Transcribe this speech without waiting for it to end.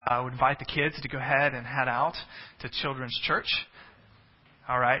I would invite the kids to go ahead and head out to Children's Church.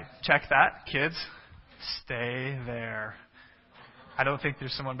 All right, check that. Kids, stay there. I don't think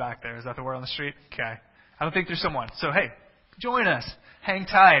there's someone back there. Is that the word on the street? Okay. I don't think there's someone. So, hey, join us. Hang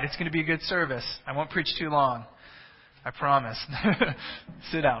tight. It's going to be a good service. I won't preach too long. I promise.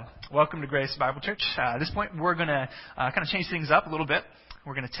 Sit down. Welcome to Grace Bible Church. At this point, we're going to kind of change things up a little bit.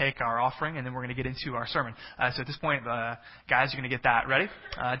 We're going to take our offering, and then we're going to get into our sermon. So at this point, guys, you're going to get that ready.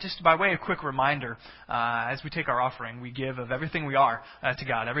 Just by way of quick reminder, as we take our offering, we give of everything we are to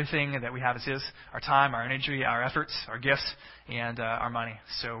God. Everything that we have is His, our time, our energy, our efforts, our gifts, and our money.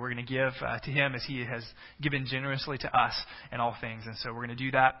 So we're going to give to Him as He has given generously to us in all things. And so we're going to do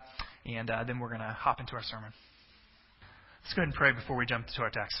that, and then we're going to hop into our sermon. Let's go ahead and pray before we jump to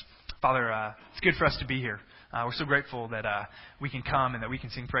our text. Father, it's good for us to be here. We're so grateful that we can come and that we can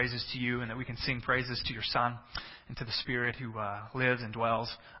sing praises to you and that we can sing praises to your Son and to the Spirit who lives and dwells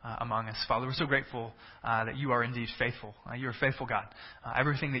among us. Father, we're so grateful that you are indeed faithful. You're a faithful God.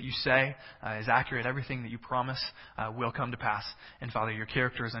 Everything that you say is accurate. Everything that you promise will come to pass. And Father, your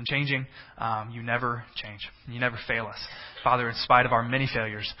character is unchanging. You never change. You never fail us. Father, in spite of our many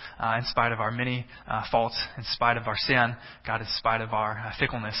failures, in spite of our many faults, in spite of our sin, God, in spite of our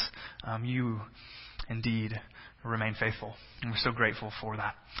fickleness, you indeed remain faithful. And we're so grateful for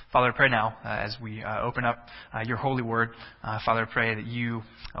that. Father, I pray now as we open up your holy word. Father, I pray that you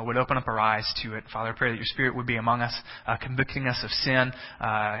would open up our eyes to it. Father, I pray that your Spirit would be among us, convicting us of sin,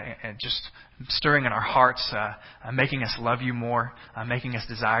 and just stirring in our hearts, making us love you more, making us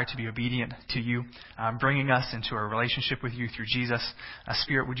desire to be obedient to you, bringing us into a relationship with you through Jesus.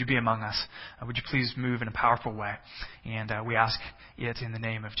 Spirit, would you be among us? Would you please move in a powerful way? And we ask it in the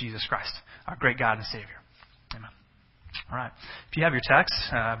name of Jesus Christ, our great God and Savior. Amen. All right. If you have your text,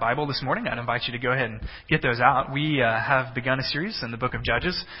 Bible this morning, I'd invite you to go ahead and get those out. We have begun a series in the book of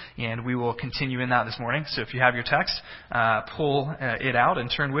Judges, and we will continue in that this morning. So if you have your text, pull it out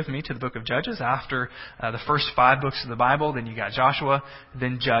and turn with me to the book of Judges. After the first 5 books of the Bible, then you got Joshua,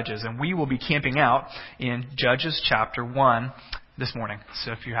 then Judges. And we will be camping out in Judges chapter 1 this morning.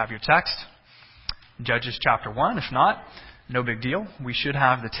 So if you have your text, Judges chapter 1. If not, no big deal. We should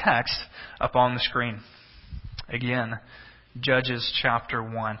have the text up on the screen. Again, Judges chapter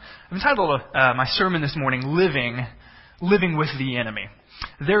 1. I've entitled my sermon this morning, Living with the Enemy.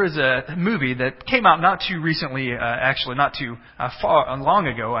 There is a movie that came out not too recently, actually not too long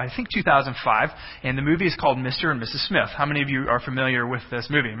ago, I think 2005, and the movie is called Mr. and Mrs. Smith. How many of you are familiar with this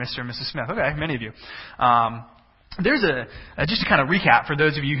movie, Mr. and Mrs. Smith? Okay, many of you. There's just to kind of recap for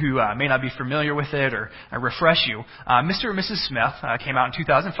those of you who may not be familiar with it or refresh you. Mr. and Mrs. Smith came out in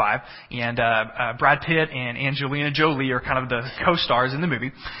 2005, and Brad Pitt and Angelina Jolie are kind of the co-stars in the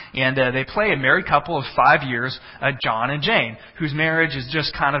movie. And they play a married couple of 5 years, John and Jane, whose marriage has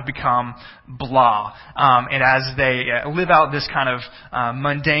just kind of become blah. And as they live out this kind of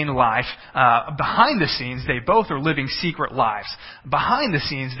mundane life, behind the scenes, they both are living secret lives. Behind the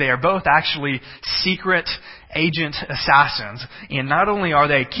scenes, they are both actually secret agent assassins, and not only are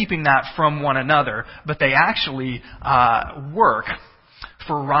they keeping that from one another, but they actually work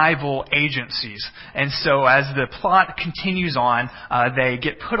for rival agencies. And so as the plot continues on, they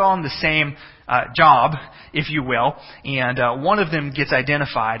get put on the same job, if you will, and one of them gets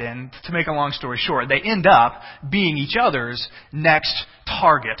identified, and to make a long story short, they end up being each other's next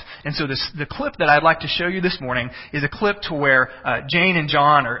target. And so the clip that I'd like to show you this morning is a clip to where Jane and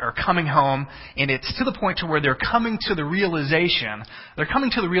John are coming home, and it's to the point to where they're coming to the realization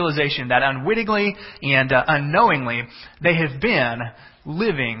that unwittingly and unknowingly they have been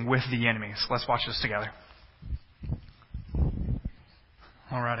living with the enemy. So let's watch this together.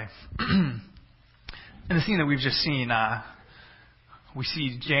 Alrighty. In the scene that we've just seen, we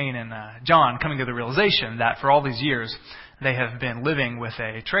see Jane and John coming to the realization that for all these years they have been living with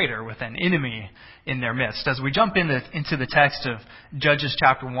a traitor, with an enemy in their midst. As we jump into the text of Judges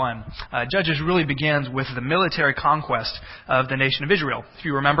chapter 1, Judges really begins with the military conquest of the nation of Israel. If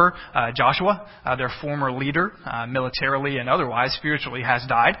you remember, Joshua, their former leader, militarily and otherwise, spiritually, has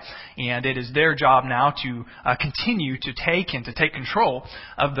died. And it is their job now to continue to take control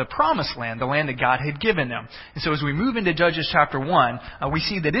of the promised land, the land that God had given them. And so as we move into Judges chapter 1, we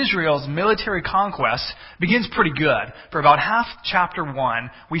see that Israel's military conquest begins pretty good. For about half chapter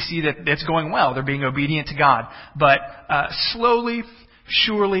 1, we see that it's going well. They're being obedient to God. But slowly,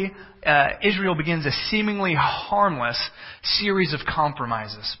 surely, Israel begins a seemingly harmless series of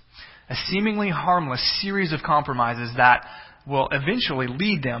compromises. A seemingly harmless series of compromises that will eventually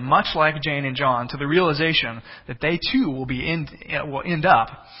lead them, much like Jane and John, to the realization that they too will end up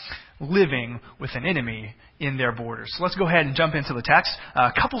living with an enemy in their borders. So let's go ahead and jump into the text.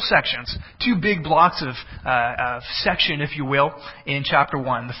 A couple sections, two big blocks of section, if you will, in chapter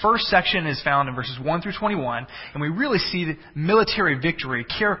 1. The first section is found in verses 1 through 21, and we really see that military victory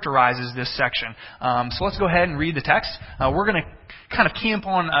characterizes this section. So let's go ahead and read the text. We're going to kind of camp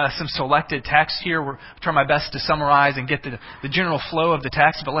on some selected text here. We're trying my best to summarize and get the general flow of the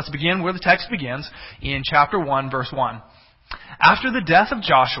text, but let's begin where the text begins in chapter 1, verse 1. After the death of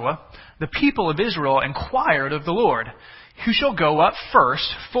Joshua, the people of Israel inquired of the Lord, who shall go up first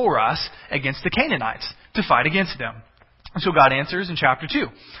for us against the Canaanites to fight against them? And so God answers in chapter 2.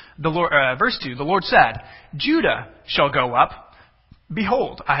 Verse 2, the Lord said, Judah shall go up.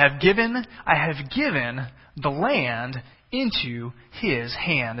 Behold, I have given the land into his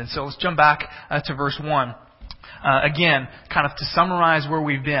hand. And so let's jump back to verse 1. Again, kind of to summarize where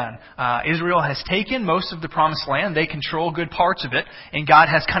we've been. Israel has taken most of the promised land. They control good parts of it. And God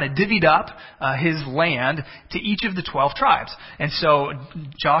has kind of divvied up his land to each of the 12 tribes. And so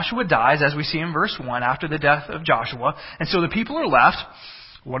Joshua dies, as we see in verse 1, after the death of Joshua. And so the people are left.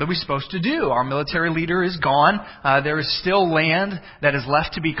 What are we supposed to do? Our military leader is gone. There is still land that is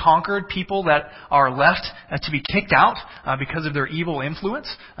left to be conquered, people that are left to be kicked out because of their evil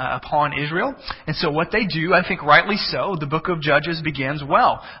influence upon Israel. And so what they do, I think rightly so, the book of Judges begins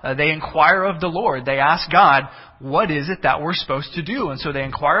well. They inquire of the Lord. They ask God, what is it that we're supposed to do? And so they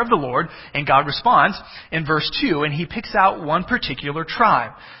inquire of the Lord, and God responds in verse 2, and he picks out one particular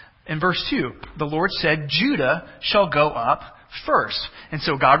tribe. In verse 2, the Lord said, Judah shall go up first. And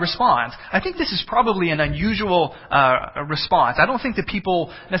so God responds. I think this is probably an unusual response. I don't think that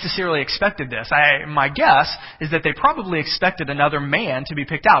people necessarily expected this. My guess is that they probably expected another man to be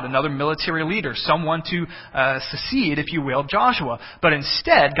picked out, another military leader, someone to succeed, if you will, Joshua. But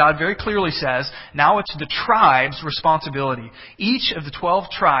instead, God very clearly says, now it's the tribe's responsibility. Each of the 12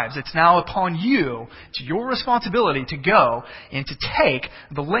 tribes, it's now upon you, it's your responsibility to go and to take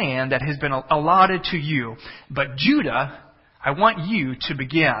the land that has been allotted to you. But Judah, I want you to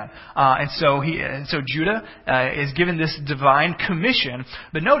begin. And so Judah is given this divine commission.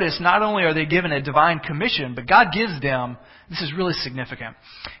 But notice, not only are they given a divine commission, but God gives them, this is really significant,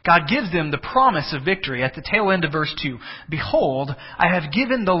 God gives them the promise of victory at the tail end of verse 2. Behold, I have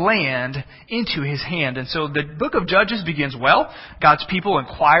given the land into his hand. And so the book of Judges begins well. God's people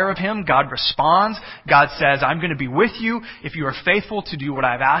inquire of him. God responds. God says, I'm going to be with you if you are faithful to do what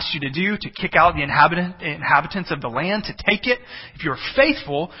I've asked you to do, to kick out the inhabitants of the land, to take it. If you're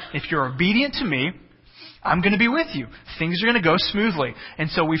faithful, if you're obedient to me, I'm going to be with you. Things are going to go smoothly.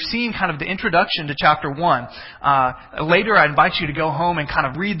 And so we've seen kind of the introduction to chapter 1. Later, I invite you to go home and kind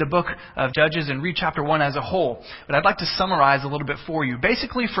of read the book of Judges and read chapter 1 as a whole. But I'd like to summarize a little bit for you.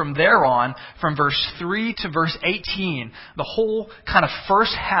 Basically, from there on, from verse 3 to verse 18, the whole kind of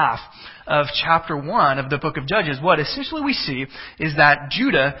first half of chapter 1 of the book of Judges, what essentially we see is that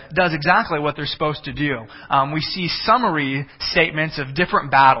Judah does exactly what they're supposed to do. We see summary statements of different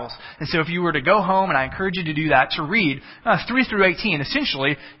battles. And so if you were to go home, and I encourage you to do that, to read 3 through 18,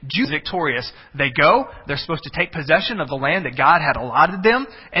 essentially, Judah is victorious. They go, they're supposed to take possession of the land that God had allotted them,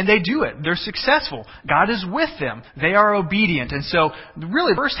 and they do it. They're successful. God is with them. They are obedient. And so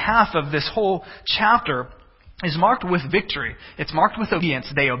really the first half of this whole chapter is marked with victory. It's marked with obedience.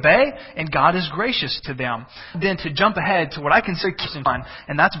 They obey, and God is gracious to them. Then to jump ahead to what I consider fun,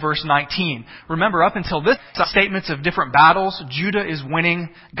 and that's verse 19. Remember, up until this, statements of different battles, Judah is winning,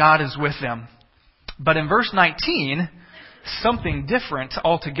 God is with them. But in verse 19, something different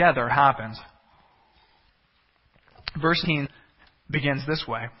altogether happens. Verse 19 begins this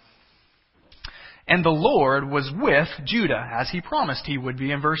way. And the Lord was with Judah, as he promised he would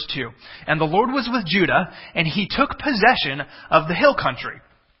be in verse 2. And the Lord was with Judah, and he took possession of the hill country.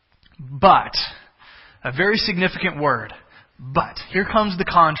 But, a very significant word, but, here comes the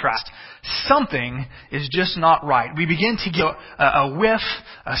contrast. Something is just not right. We begin to get a whiff,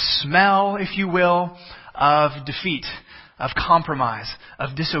 a smell, if you will, of defeat, of compromise,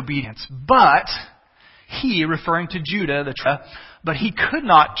 of disobedience. But, he, referring to Judah, but he could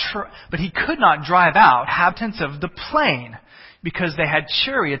not drive out inhabitants of the plain because they had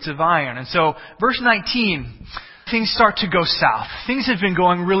chariots of iron. And so, verse 19, things start to go south. Things have been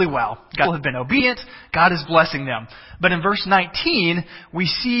going really well. God have been obedient. God is blessing them. But in verse 19, we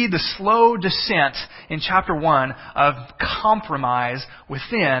see the slow descent in chapter 1 of compromise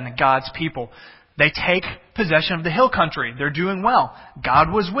within God's people. They take possession of the hill country. They're doing well. God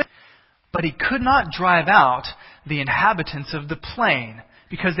was with them. But he could not drive out the inhabitants of the plain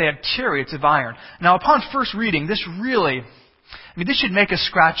because they had chariots of iron. Now, upon first reading, this should make us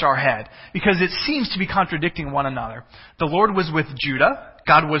scratch our head because it seems to be contradicting one another. The Lord was with Judah,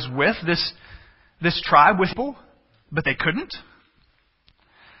 God was with this tribe, with people, but they couldn't.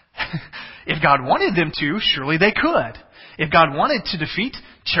 If God wanted them to, surely they could. If God wanted to defeat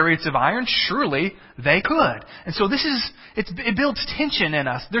chariots of iron, surely they could. And so it builds tension in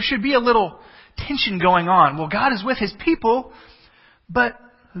us. There should be a little tension going on. Well, God is with His people, but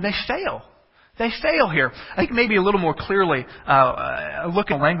they fail. They fail here. I think maybe a little more clearly, a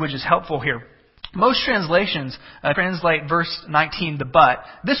look at language is helpful here. Most translations translate verse 19, the but,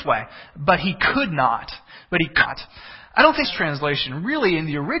 this way. But he could not. But he could. I don't think this translation, really in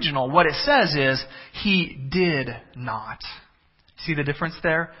the original, what it says is, he did not. See the difference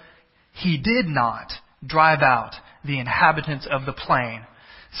there? He did not drive out the inhabitants of the plain.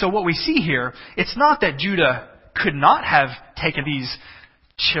 So what we see here, it's not that Judah could not have taken these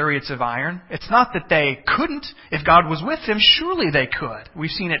chariots of iron. It's not that they couldn't. If God was with them, surely they could. We've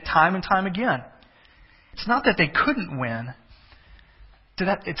seen it time and time again. It's not that they couldn't win.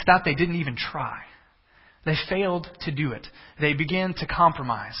 It's that they didn't even try. They failed to do it. They began to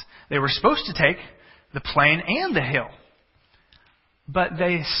compromise. They were supposed to take the plain and the hill. But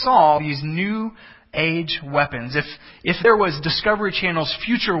they saw these new age weapons. If there was Discovery Channel's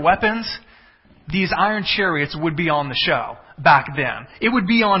future weapons, these iron chariots would be on the show back then. It would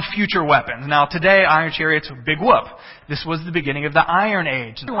be on future weapons. Now today, iron chariots, big whoop. This was the beginning of the Iron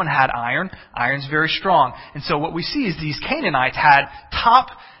Age. Everyone had iron. Iron's very strong. And so what we see is these Canaanites had top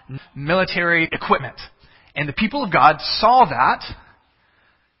military equipment. And the people of God saw that,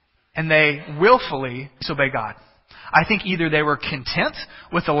 and they willfully disobeyed God. I think either they were content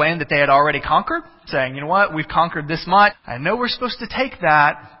with the land that they had already conquered, saying, you know what, we've conquered this much. I know we're supposed to take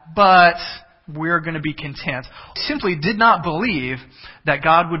that, but we're going to be content. Simply did not believe that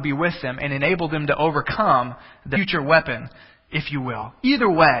God would be with them and enable them to overcome the future weapon, if you will. Either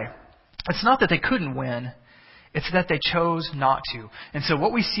way, it's not that they couldn't win. It's that they chose not to. And so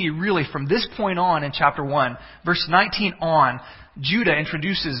what we see really from this point on in chapter 1, verse 19 on, Judah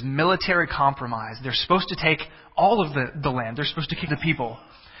introduces military compromise. They're supposed to take all of the land. They're supposed to kill the people.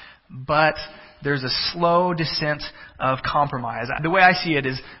 But there's a slow descent of compromise. The way I see it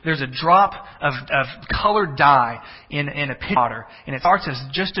is there's a drop of colored dye in a pit of water. And it starts as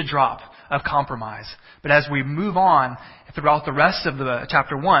just a drop of compromise. But as we move on throughout the rest of the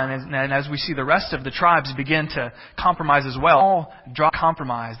chapter 1, and as we see the rest of the tribes begin to compromise as well, small drop of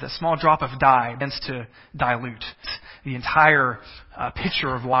compromise, that small drop of dye begins to dilute the entire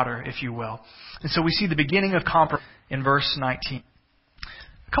pitcher of water, if you will. And so we see the beginning of compromise in verse 19.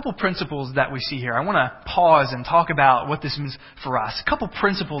 A couple principles that we see here. I want to pause and talk about what this means for us. A couple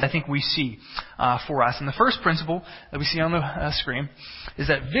principles I think we see for us. And the first principle that we see on the screen is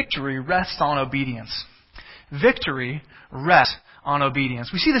that victory rests on obedience. Victory rests on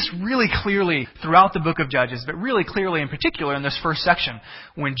obedience. We see this really clearly throughout the book of Judges, but really clearly in particular in this first section.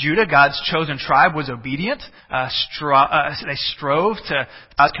 When Judah, God's chosen tribe, was obedient, they strove to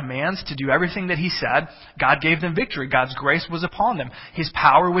God's commands to do everything that He said, God gave them victory. God's grace was upon them. His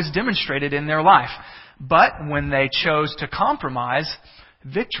power was demonstrated in their life. But when they chose to compromise,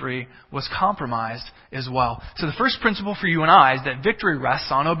 victory was compromised as well. So the first principle for you and I is that victory rests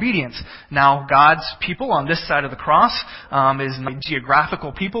on obedience. Now, God's people on this side of the cross is not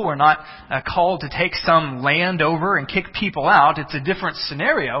geographical people. We're not called to take some land over and kick people out. It's a different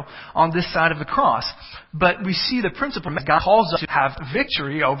scenario on this side of the cross. But we see the principle that God calls us to have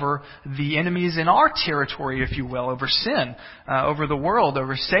victory over the enemies in our territory, if you will, over sin, over the world,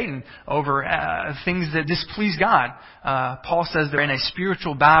 over Satan, over things that displease God. Paul says they're in a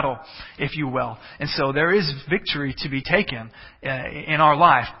spiritual battle, if you will. And so there is victory to be taken in our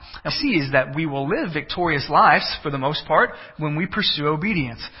life. And see is that we will live victorious lives, for the most part, when we pursue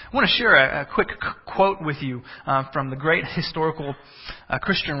obedience. I want to share a quick quote with you from the great historical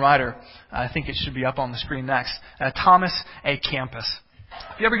Christian writer. I think it should be up on the screen next. Thomas A. Campus.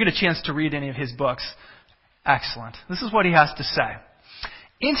 If you ever get a chance to read any of his books, excellent. This is what he has to say.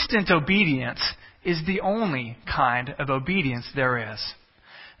 Instant obedience is the only kind of obedience there is.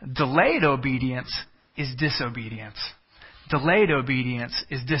 Delayed obedience is disobedience. Delayed obedience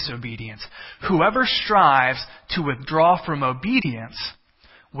is disobedience. Whoever strives to withdraw from obedience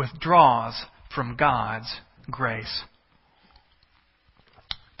withdraws from God's grace.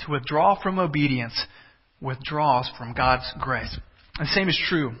 To withdraw from obedience withdraws from God's grace. The same is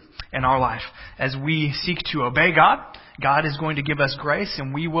true in our life. As we seek to obey God, God is going to give us grace,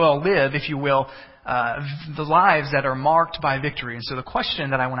 and we will live, if you will, the lives that are marked by victory. And so the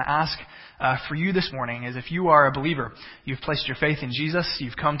question that I want to ask for you this morning is, if you are a believer, you've placed your faith in Jesus,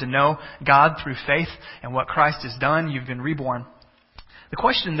 you've come to know God through faith and what Christ has done, you've been reborn. The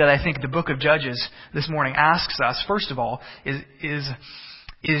question that I think the book of Judges this morning asks us, first of all, is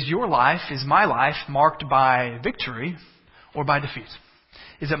Is your life, is my life marked by victory or by defeat?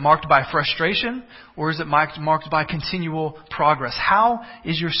 Is it marked by frustration or is it marked by continual progress? How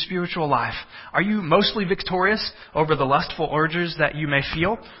is your spiritual life? Are you mostly victorious over the lustful urges that you may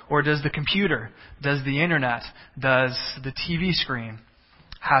feel? Or does the computer, does the internet, does the TV screen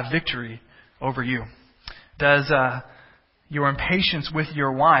have victory over you? Does your impatience with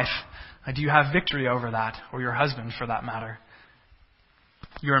your wife, do you have victory over that? Or your husband for that matter?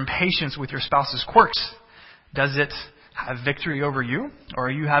 Your impatience with your spouse's quirks, does it have victory over you, or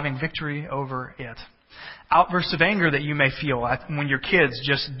are you having victory over it? Outbursts of anger that you may feel when your kids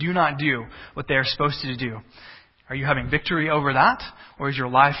just do not do what they are supposed to do. Are you having victory over that, or is your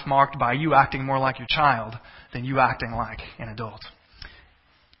life marked by you acting more like your child than you acting like an adult?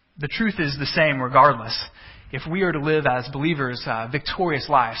 The truth is the same regardless. If we are to live as believers victorious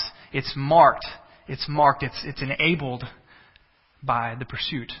lives, it's enabled by the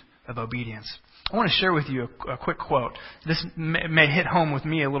pursuit of obedience. I want to share with you a quick quote. This may hit home with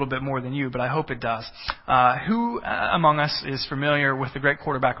me a little bit more than you, but I hope it does. Who among us is familiar with the great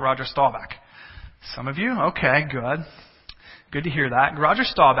quarterback Roger Staubach? Some of you? Okay, good. Good to hear that. Roger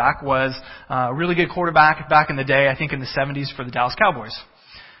Staubach was a really good quarterback back in the day, I think in the 70s for the Dallas Cowboys.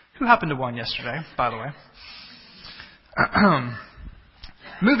 Who happened to win yesterday, by the way?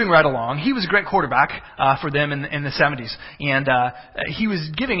 Moving right along, he was a great quarterback for them in the 70s. And he was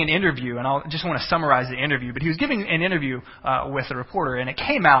giving an interview, and I just want to summarize the interview, but he was giving an interview with a reporter, and it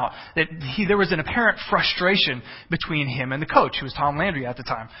came out that there was an apparent frustration between him and the coach, who was Tom Landry at the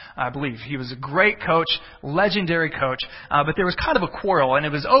time, I believe. He was a great coach, legendary coach, but there was kind of a quarrel, and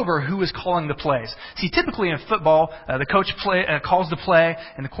it was over who was calling the plays. See, typically in football, the coach calls the play,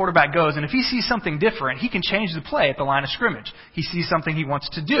 and the quarterback goes, and if he sees something different, he can change the play at the line of scrimmage. He sees something he wants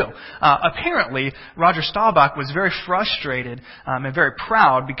to do. Apparently, Roger Staubach was very frustrated and very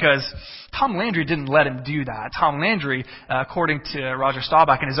proud because Tom Landry didn't let him do that. Tom Landry, according to Roger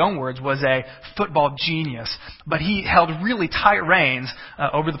Staubach in his own words, was a football genius, but he held really tight reins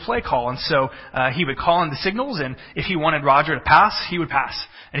over the play call, and so he would call in the signals, and if he wanted Roger to pass, he would pass.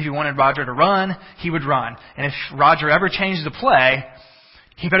 And if he wanted Roger to run, he would run. And if Roger ever changed the play,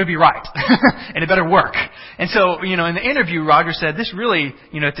 he better be right, and it better work. And so, in the interview, Roger said, this really,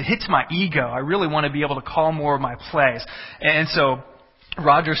 it hits my ego. I really want to be able to call more of my plays. And so,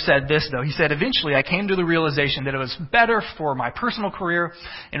 Roger said this, though. He said, eventually I came to the realization that it was better for my personal career,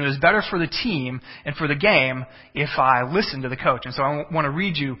 and it was better for the team and for the game if I listened to the coach. And so I want to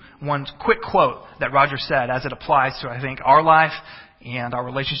read you one quick quote that Roger said as it applies to, I think, our life and our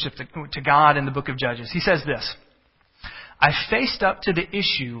relationship to God in the book of Judges. He says this: I faced up to the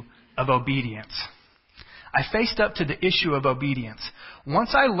issue of obedience.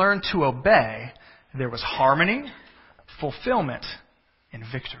 Once I learned to obey, there was harmony, fulfillment, and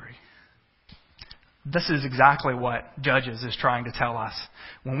victory. This is exactly what Judges is trying to tell us.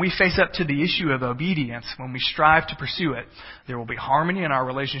 When we face up to the issue of obedience, when we strive to pursue it, there will be harmony in our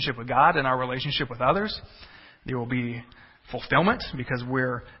relationship with God and our relationship with others. There will be fulfillment because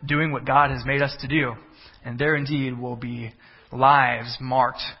we're doing what God has made us to do. And there indeed will be lives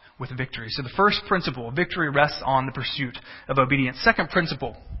marked with victory. So the first principle, victory rests on the pursuit of obedience. Second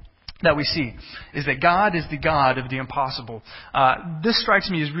principle that we see is that God is the God of the impossible. This strikes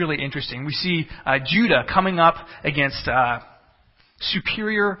me as really interesting. We see Judah coming up against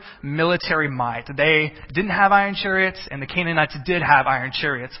superior military might. They didn't have iron chariots, and the Canaanites did have iron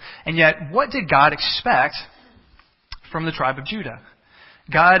chariots. And yet, what did God expect from the tribe of Judah?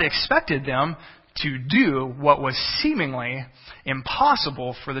 God expected them to do what was seemingly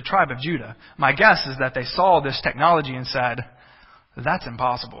impossible for the tribe of Judah. My guess is that they saw this technology and said, that's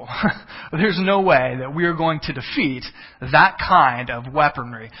impossible. There's no way that we are going to defeat that kind of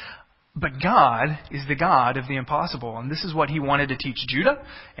weaponry. But God is the God of the impossible. And this is what He wanted to teach Judah.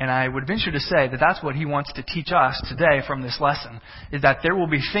 And I would venture to say that that's what He wants to teach us today from this lesson, is that there will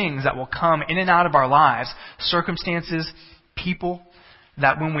be things that will come in and out of our lives, circumstances, people,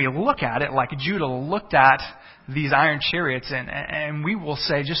 that when we look at it, like Judah looked at these iron chariots, and we will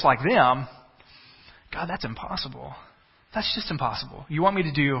say, just like them, God, that's impossible. That's just impossible. You want me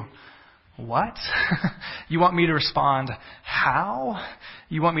to do what? You want me to respond how?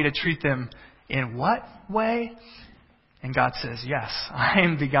 You want me to treat them in what way? And God says, yes, I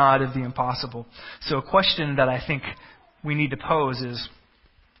am the God of the impossible. So a question that I think we need to pose is,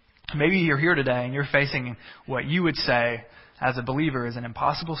 maybe you're here today and you're facing what you would say as a believer is an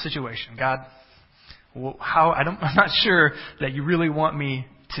impossible situation. God, I'm not sure that you really want me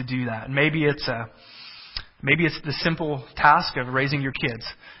to do that. Maybe it's Maybe it's the simple task of raising your kids.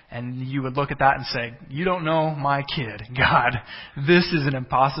 And you would look at that and say, you don't know my kid. God, this is an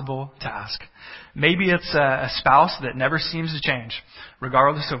impossible task. Maybe it's a spouse that never seems to change,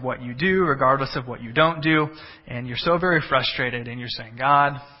 regardless of what you do, regardless of what you don't do. And you're so very frustrated and you're saying,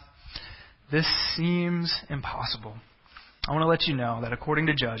 God, this seems impossible. I want to let you know that according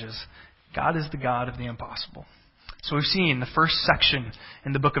to Judges, God is the God of the impossible. So we've seen the first section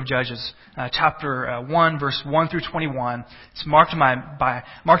in the book of Judges, chapter 1, verse 1 through 21. It's marked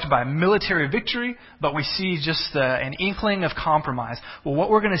by military victory, but we see just an inkling of compromise. Well,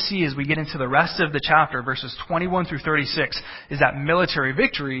 what we're going to see as we get into the rest of the chapter, verses 21 through 36, is that military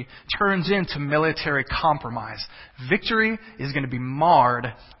victory turns into military compromise. Victory is going to be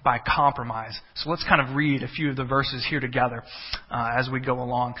marred by compromise. So let's kind of read a few of the verses here together as we go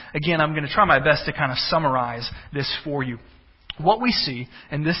along. Again, I'm going to try my best to kind of summarize this for you. What we see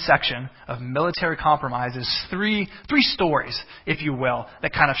in this section of military compromise is three stories, if you will,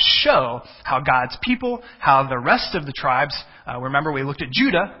 that kind of show how God's people, how the rest of the tribes, remember we looked at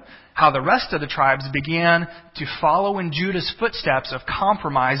Judah, how the rest of the tribes began to follow in Judah's footsteps of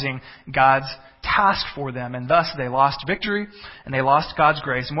compromising God's task for them, and thus they lost victory and they lost God's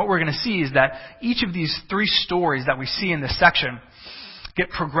grace. And what we're going to see is that each of these three stories that we see in this section get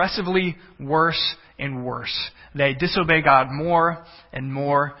progressively worse and worse. They disobey God more and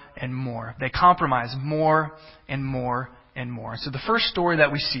more and more. They compromise more and more and more. So the first story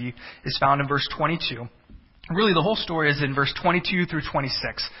that we see is found in verse 22. Really, the whole story is in verse 22 through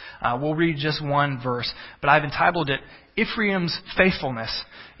 26. We'll read just one verse, but I've entitled it Ephraim's Faithfulness.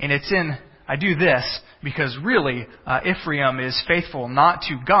 And I do this because really, Ephraim is faithful not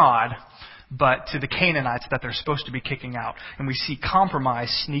to God, but to the Canaanites that they're supposed to be kicking out. And we see compromise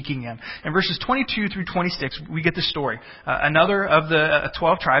sneaking in. In verses 22 through 26, we get the story. Another of the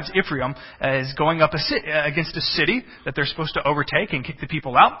 12 tribes, Ephraim, is going up against a city that they're supposed to overtake and kick the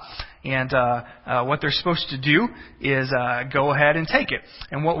people out. And what they're supposed to do is go ahead and take it.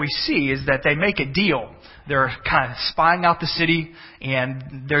 And what we see is that they make a deal. They're kind of spying out the city,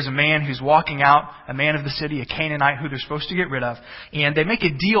 and there's a man who's walking out, a man of the city, a Canaanite who they're supposed to get rid of. And they make a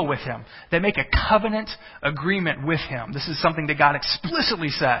deal with him. They make a covenant agreement with him. This is something that God explicitly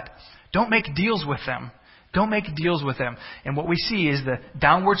said. Don't make deals with them. Don't make deals with them. And what we see is the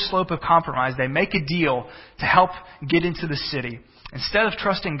downward slope of compromise. They make a deal to help get into the city. Instead of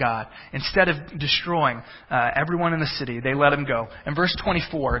trusting God, instead of destroying everyone in the city, they let him go. In verse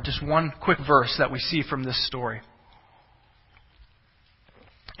 24, just one quick verse that we see from this story.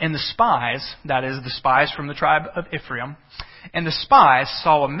 And the spies, that is, the spies from the tribe of Ephraim, and the spies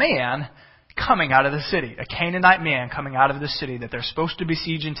saw a man coming out of the city, a Canaanite man coming out of the city that they're supposed to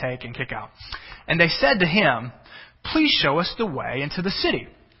besiege and take and kick out. And they said to him, "Please show us the way into the city,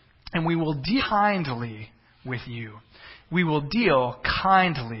 and we will deal kindly with you." We will deal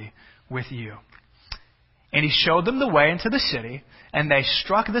kindly with you. And he showed them the way into the city, and they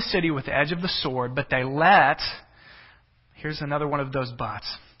struck the city with the edge of the sword, but they here's another one of those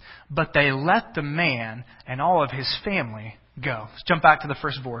buts, but they let the man and all of his family go. Let's jump back to the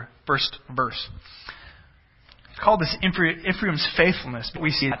first verse. It's called this Ephraim's faithfulness, but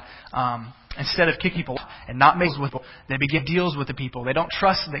we see that instead of kicking people and not making deals with people, they begin deals with the people. They don't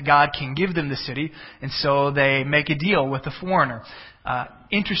trust that God can give them the city, and so they make a deal with the foreigner.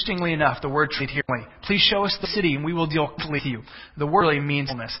 Interestingly enough, the word here, please show us the city and we will deal with you. The word really means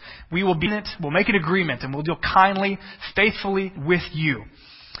this. We will be in it, we'll make an agreement, and we'll deal kindly, faithfully with you.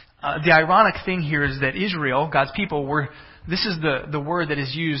 The ironic thing here is that Israel, God's people, this is the word that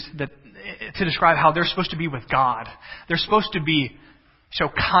is used to describe how they're supposed to be with God. They're supposed to show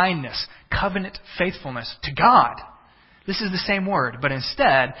kindness, covenant faithfulness to God. This is the same word, but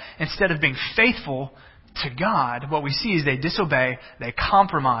instead of being faithful to God, what we see is they disobey, they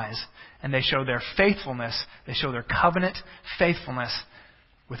compromise, and they show their faithfulness, they show their covenant faithfulness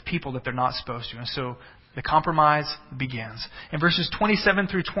with people that they're not supposed to. And so the compromise begins. In verses 27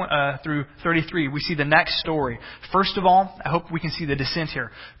 through 33, we see the next story. First of all, I hope we can see the descent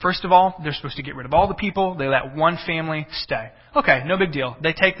here. First of all, they're supposed to get rid of all the people. They let one family stay. Okay, no big deal.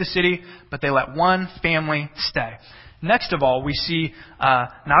 They take the city, but they let one family stay. Next of all, we see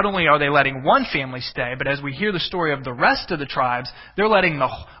not only are they letting one family stay, but as we hear the story of the rest of the tribes, they're letting the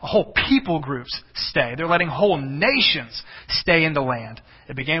whole people groups stay. They're letting whole nations stay in the land.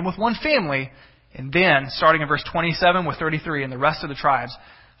 It began with one family, and then, starting in verse 27 with 33 and the rest of the tribes,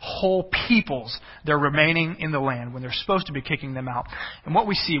 whole peoples, they're remaining in the land when they're supposed to be kicking them out. And what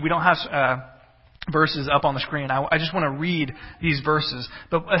we see, we don't have verses up on the screen. I just want to read these verses.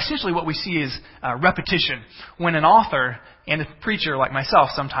 But essentially what we see is repetition. When an author and a preacher like myself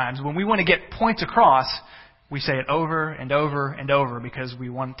sometimes, when we want to get points across, We say it over and over and over because we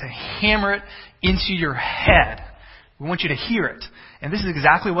want to hammer it into your head. We want you to hear it. And this is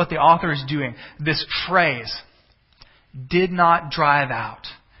exactly what the author is doing. This phrase, did not drive out.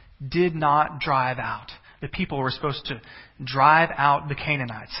 Did not drive out. The people were supposed to drive out the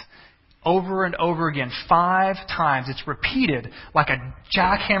Canaanites. Over and over again, 5 times. It's repeated like a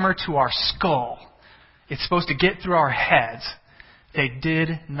jackhammer to our skull. It's supposed to get through our heads. They did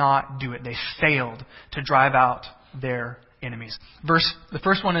not do it. They failed to drive out their enemies. The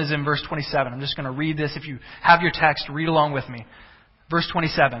first one is in verse 27. I'm just going to read this. If you have your text, read along with me. Verse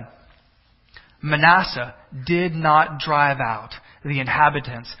 27. Manasseh did not drive out the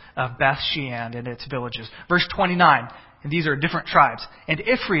inhabitants of Beth Shean and its villages. Verse 29. And these are different tribes. And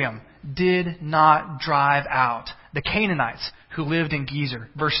Ephraim did not drive out the Canaanites who lived in Gezer.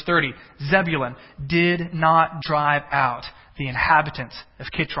 Verse 30. Zebulun did not drive out the inhabitants of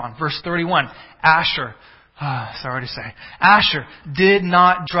Kitron. Verse 31. Asher did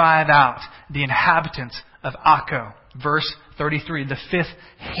not drive out the inhabitants of Akko. Verse 33, the 5th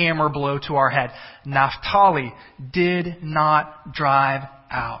hammer blow to our head. Naphtali did not drive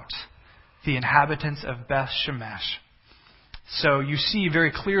out the inhabitants of Beth Shemesh. So you see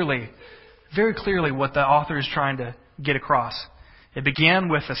very clearly what the author is trying to get across. It began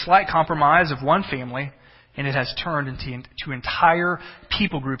with a slight compromise of one family, and it has turned into entire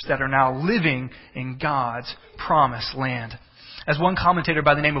people groups that are now living in God's promised land. As one commentator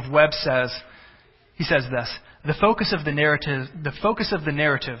by the name of Webb says, he says this: the focus of the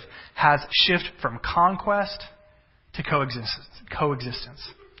narrative has shifted from conquest to coexistence.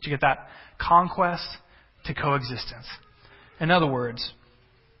 Did you get that? Conquest to coexistence. In other words,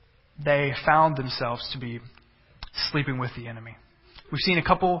 they found themselves to be sleeping with the enemy. We've seen a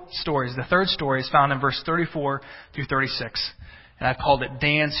couple stories. The third story is found in verse 34 through 36. And I've called it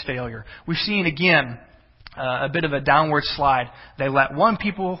Dan's failure. We've seen again a bit of a downward slide. They let one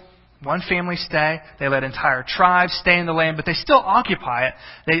family stay. They let entire tribes stay in the land, but they still occupy it.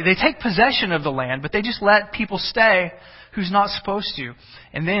 They take possession of the land, but they just let people stay who's not supposed to.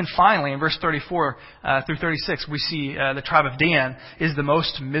 And then finally, in verse 34 through 36, we see the tribe of Dan is the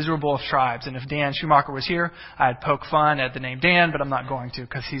most miserable of tribes. And if Dan Schumacher was here, I'd poke fun at the name Dan, but I'm not going to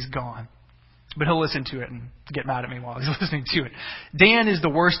because he's gone. But he'll listen to it and get mad at me while he's listening to it. Dan is the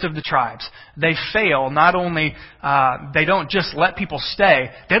worst of the tribes. They fail. Not only, they don't just let people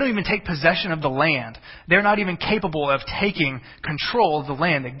stay, they don't even take possession of the land. They're not even capable of taking control of the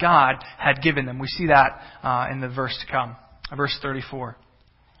land that God had given them. We see that in the verse to come. Verse 34.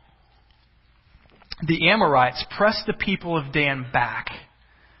 The Amorites pressed the people of Dan back.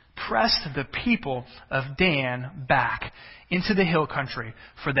 Pressed the people of Dan back into the hill country,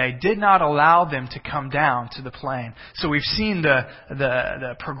 for they did not allow them to come down to the plain. So we've seen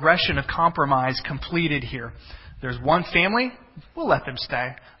the progression of compromise completed here. There's one family, we'll let them stay.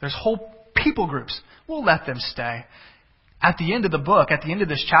 There's whole people groups, we'll let them stay. At the end of the book, at the end of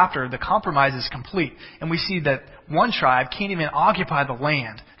this chapter, the compromise is complete. And we see that one tribe can't even occupy the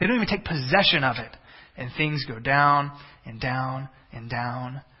land. They don't even take possession of it. And things go down and down and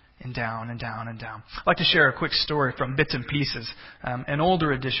down and down and down and down. I'd like to share a quick story from Bits and Pieces. An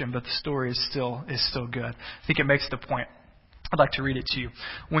older edition, but the story is still good. I think it makes the point. I'd like to read it to you.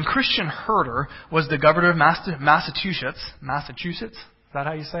 When Christian Herter was the governor of Massachusetts, is that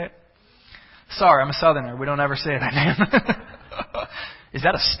how you say it? Sorry, I'm a Southerner. We don't ever say that name. Is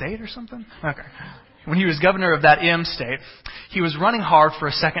that a state or something? Okay. When he was governor of that state, he was running hard for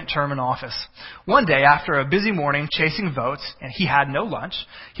a second term in office. One day, after a busy morning chasing votes, and he had no lunch,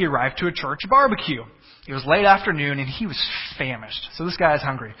 he arrived to a church barbecue. It was late afternoon, and he was famished. So this guy is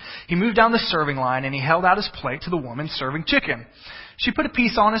hungry. He moved down the serving line, and he held out his plate to the woman serving chicken. She put a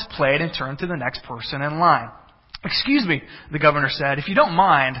piece on his plate and turned to the next person in line. "Excuse me," the governor said, "if you don't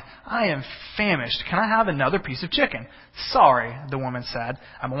mind, I am famished. Can I have another piece of chicken?" "Sorry," the woman said,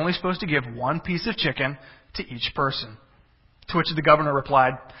 "I'm only supposed to give one piece of chicken to each person." To which the governor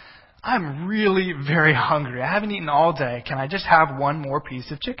replied, "I'm really very hungry. I haven't eaten all day. Can I just have one more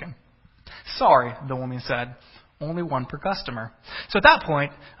piece of chicken?" "Sorry," the woman said, "only one per customer." So at that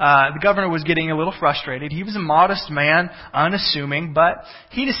point, the governor was getting a little frustrated. He was a modest man, unassuming, but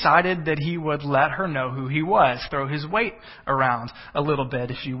he decided that he would let her know who he was, throw his weight around a little bit,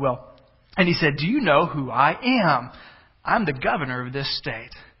 if you will. And he said, "Do you know who I am? I'm the governor of this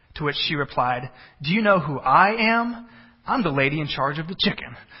state." To which she replied, "Do you know who I am? I'm the lady in charge of the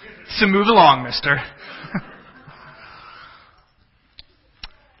chicken. So move along, mister."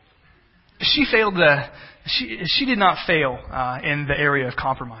 She failed to she did not fail in the area of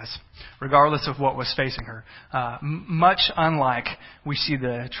compromise, regardless of what was facing her. Much unlike we see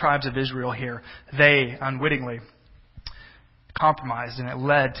the tribes of Israel here, they unwittingly compromised, and it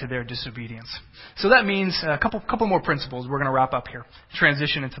led to their disobedience. So that means a couple more principles. We're going to wrap up here.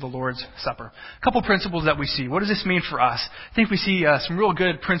 Transition into the Lord's Supper. A couple principles that we see. What does this mean for us? I think we see some real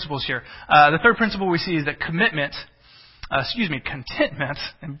good principles here. The third principle we see is that contentment,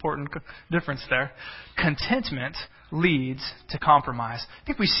 important difference there. Contentment leads to compromise. I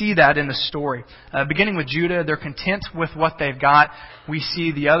think we see that in the story. Beginning with Judah, they're content with what they've got. We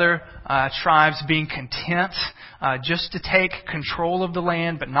see the other tribes being content just to take control of the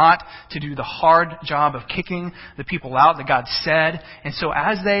land, but not to do the hard job of kicking the people out that God said. And so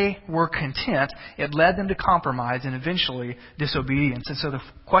as they were content, it led them to compromise and eventually disobedience. And so the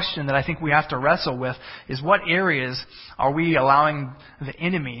question that I think we have to wrestle with is, what areas are we allowing the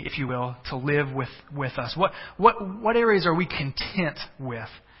enemy, if you will, to live with us? What areas are we content with?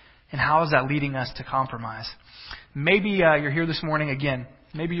 And how is that leading us to compromise? Maybe you're here this morning again.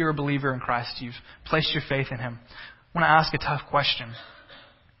 Maybe you're a believer in Christ. You've placed your faith in Him. I want to ask a tough question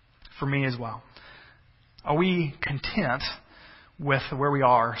for me as well. Are we content with where we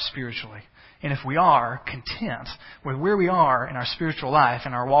are spiritually? And if we are content with where we are in our spiritual life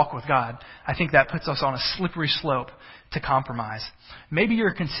and our walk with God, I think that puts us on a slippery slope to compromise. Maybe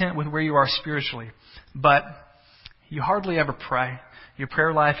you're content with where you are spiritually, but you hardly ever pray. Your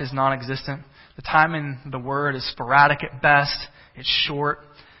prayer life is non-existent. The time in the Word is sporadic at best. It's short.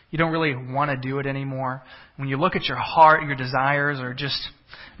 You don't really want to do it anymore. When you look at your heart, your desires are just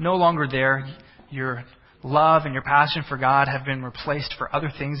no longer there. Your love and your passion for God have been replaced for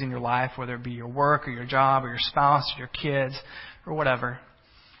other things in your life, whether it be your work or your job or your spouse or your kids or whatever.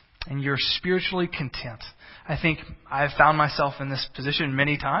 And you're spiritually content. I think I've found myself in this position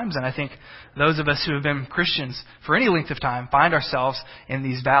many times, and I think those of us who have been Christians for any length of time find ourselves in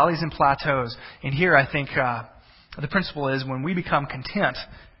these valleys and plateaus. And here I think the principle is, when we become content,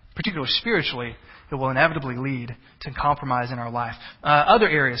 particularly spiritually, it will inevitably lead to compromise in our life. Other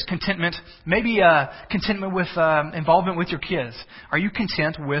areas, contentment, maybe contentment with involvement with your kids. Are you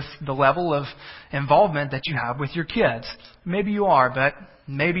content with the level of involvement that you have with your kids? Maybe you are, but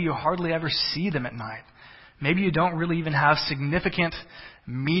maybe you hardly ever see them at night. Maybe you don't really even have significant,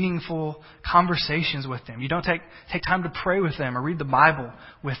 meaningful conversations with them. You don't take time to pray with them or read the Bible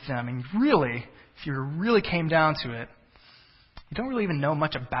with them. And really, if you really came down to it, you don't really even know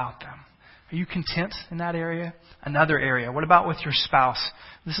much about them. Are you content in that area? Another area. What about with your spouse?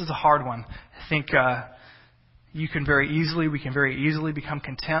 This is a hard one. I think we can very easily become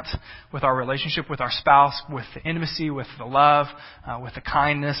content with our relationship with our spouse, with the intimacy, with the love, with the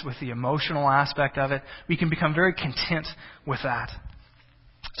kindness, with the emotional aspect of it. We can become very content with that.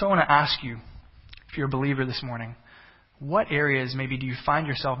 So I want to ask you, if you're a believer this morning, what areas maybe do you find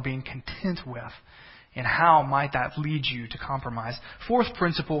yourself being content with? And how might that lead you to compromise? Fourth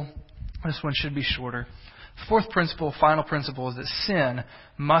principle, this one should be shorter. Fourth principle, final principle, is that sin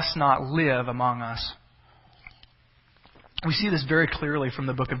must not live among us. We see this very clearly from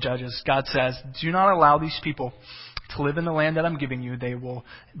the book of Judges. God says, do not allow these people to live in the land that I'm giving you. They will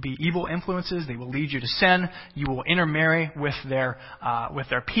be evil influences. They will lead you to sin. You will intermarry with their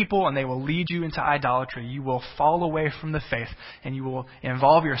people, and they will lead you into idolatry. You will fall away from the faith, and you will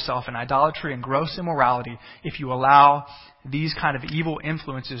involve yourself in idolatry and gross immorality if you allow these kind of evil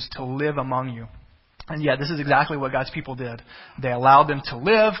influences to live among you. And yet, this is exactly what God's people did. They allowed them to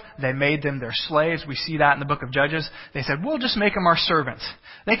live. They made them their slaves. We see that in the book of Judges. They said, we'll just make them our servants.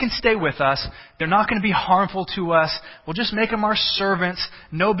 They can stay with us. They're not going to be harmful to us. We'll just make them our servants.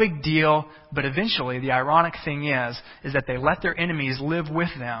 No big deal. But eventually, the ironic thing is that they let their enemies live with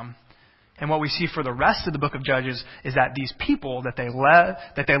them. And what we see for the rest of the book of Judges is that these people that they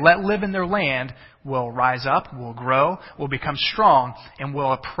let live in their land will rise up, will grow, will become strong, and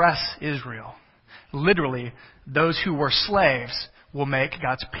will oppress Israel. Literally, those who were slaves will make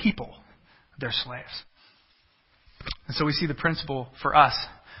God's people their slaves. And so we see the principle for us.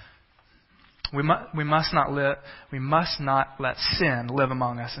 We must not let sin live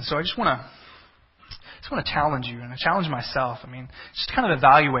among us. And so I just want to challenge you, and I challenge myself. Just kind of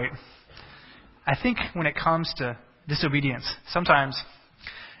evaluate. I think when it comes to disobedience, sometimes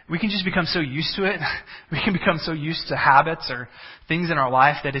we can just become so used to it. We can become so used to habits or things in our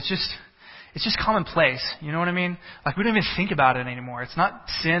life that it's just commonplace. You know what I mean? Like, we don't even think about it anymore. It's not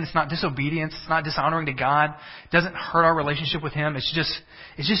sin. It's not disobedience. It's not dishonoring to God. It doesn't hurt our relationship with Him. It's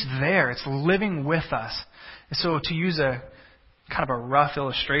just there. It's living with us. And so, to use a kind of a rough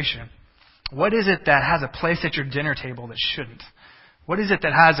illustration, what is it that has a place at your dinner table that shouldn't? What is it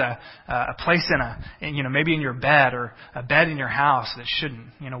that has a place maybe in your bed or a bed in your house that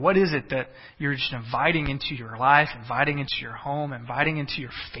shouldn't? What is it that you're just inviting into your life, inviting into your home, inviting into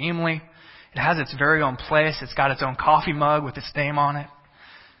your family? It has its very own place. It's got its own coffee mug with its name on it.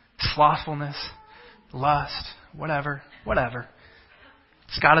 Slothfulness, lust, whatever.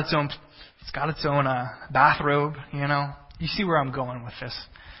 It's got its own bathrobe. You see where I'm going with this.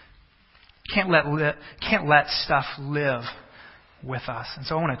 Can't let stuff live with us. And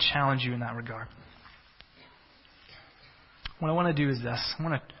so I want to challenge you in that regard. What I want to do is this. I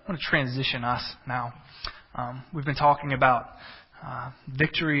want to transition us now. We've been talking about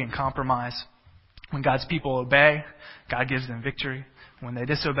victory and compromise. When God's people obey, God gives them victory. When they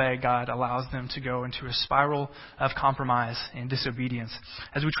disobey, God allows them to go into a spiral of compromise and disobedience.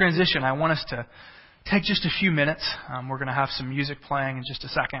 As we transition, I want us to take just a few minutes. We're going to have some music playing in just a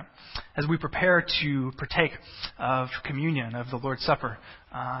second. As we prepare to partake of communion, of the Lord's Supper,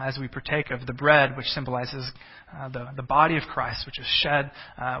 as we partake of the bread, which symbolizes the body of Christ, which was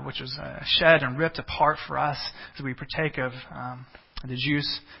shed and ripped apart for us, as we partake of the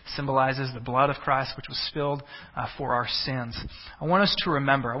juice, symbolizes the blood of Christ, which was spilled for our sins. I want us to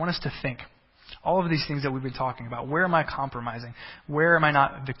remember, I want us to think, all of these things that we've been talking about. Where am I compromising? Where am I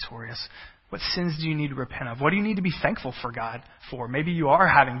not victorious? What sins do you need to repent of? What do you need to be thankful for God for? Maybe you are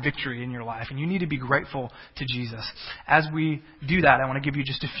having victory in your life and you need to be grateful to Jesus. As we do that, I want to give you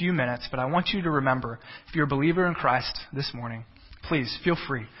just a few minutes, but I want you to remember, if you're a believer in Christ this morning, please feel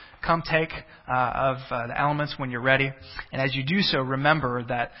free. Come take of the elements when you're ready. And as you do so, remember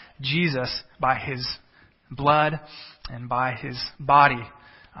that Jesus, by His blood and by His body,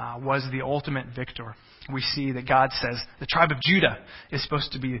 was the ultimate victor. We see that God says the tribe of Judah is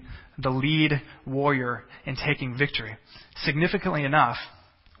supposed to be the lead warrior in taking victory. Significantly enough,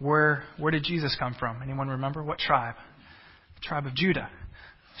 where did Jesus come from? Anyone remember? What tribe? The tribe of Judah.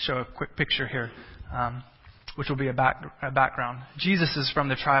 Show a quick picture here, which will be a background. Jesus is from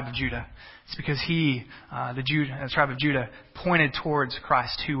the tribe of Judah. It's because the tribe of Judah, pointed towards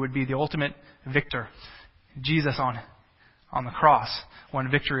Christ, who would be the ultimate victor. Jesus on the cross won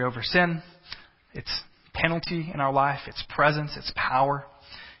victory over sin, its penalty in our life, its presence, its power.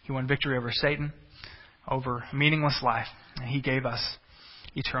 He won victory over Satan, over meaningless life, and He gave us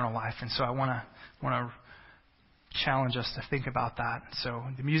eternal life. And so I want to challenge us to think about that. So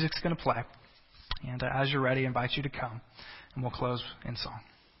the music's going to play, and as you're ready, I invite you to come, and we'll close in song.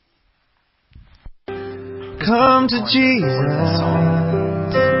 Come to Jesus.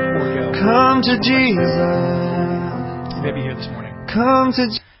 Come to Jesus. You may be here this morning. Come to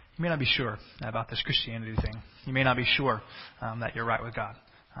Jesus. You may not be sure about this Christianity thing. You may not be sure that you're right with God.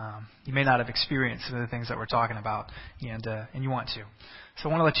 You may not have experienced some of the things that we're talking about, and you want to. So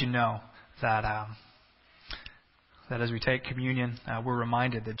I want to let you know that as we take communion, we're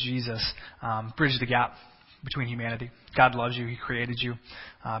reminded that Jesus bridged the gap between humanity. God loves you. He created you.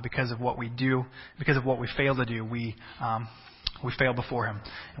 Because of what we do, because of what we fail to do, we fail before Him,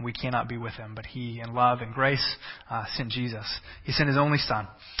 and we cannot be with Him. But He, in love and grace, sent Jesus. He sent His only Son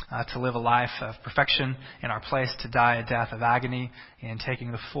to live a life of perfection in our place, to die a death of agony, and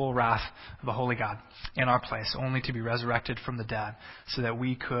taking the full wrath of a holy God in our place, only to be resurrected from the dead, so that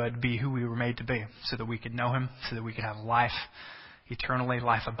we could be who we were made to be, so that we could know Him, so that we could have life eternally,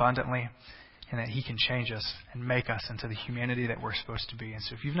 life abundantly, and that He can change us and make us into the humanity that we're supposed to be. And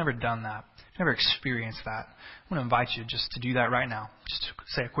so if you've never done that, never experienced that, I want to invite you just to do that right now. Just to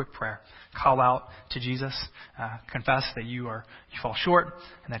say a quick prayer. Call out to Jesus. Confess that you fall short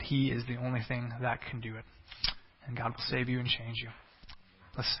and that He is the only thing that can do it. And God will save you and change you.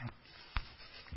 Let's sing.